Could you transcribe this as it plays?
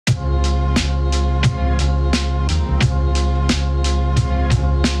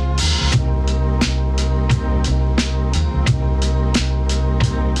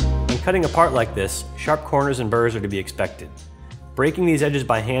cutting a part like this, sharp corners and burrs are to be expected. Breaking these edges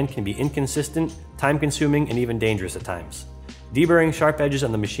by hand can be inconsistent, time-consuming, and even dangerous at times. Deburring sharp edges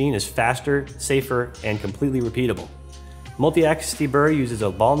on the machine is faster, safer, and completely repeatable. Multi-axis deburr uses a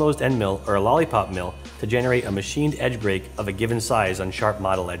ball-nosed end mill or a lollipop mill to generate a machined edge break of a given size on sharp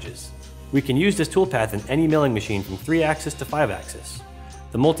model edges. We can use this toolpath in any milling machine from 3-axis to 5-axis.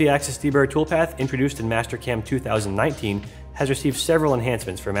 The multi-axis deburr toolpath, introduced in Mastercam 2019, has received several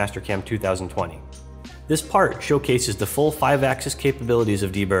enhancements for Mastercam 2020. This part showcases the full 5-axis capabilities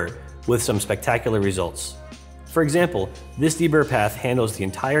of deburr with some spectacular results. For example, this deburr path handles the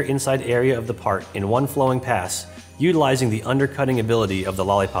entire inside area of the part in one flowing pass, utilizing the undercutting ability of the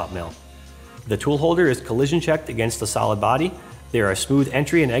lollipop mill. The tool holder is collision checked against the solid body. There are smooth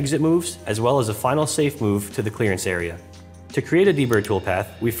entry and exit moves, as well as a final safe move to the clearance area. To create a deburr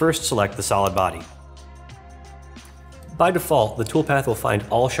toolpath, we first select the solid body. By default, the toolpath will find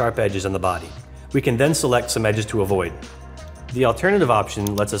all sharp edges on the body. We can then select some edges to avoid. The alternative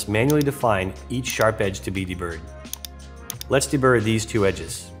option lets us manually define each sharp edge to be deburred. Let's deburr these 2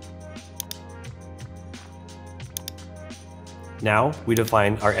 edges. Now we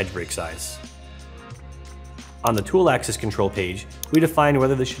define our edge break size. On the tool axis control page, we define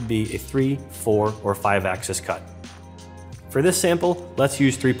whether this should be a 3, 4, or 5-axis cut. For this sample, let's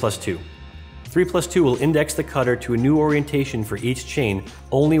use 3+2. 3+2 will index the cutter to a new orientation for each chain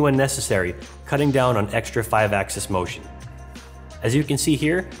only when necessary, cutting down on extra 5-axis motion. As you can see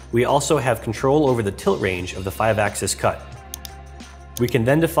here, we also have control over the tilt range of the 5-axis cut. We can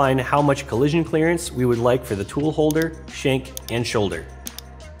then define how much collision clearance we would like for the tool holder, shank, and shoulder.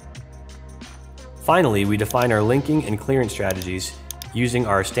 Finally, we define our linking and clearance strategies using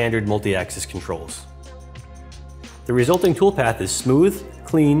our standard multi-axis controls. The resulting toolpath is smooth,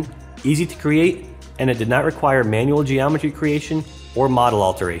 clean, easy to create, and it did not require manual geometry creation or model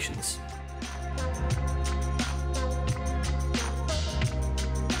alterations.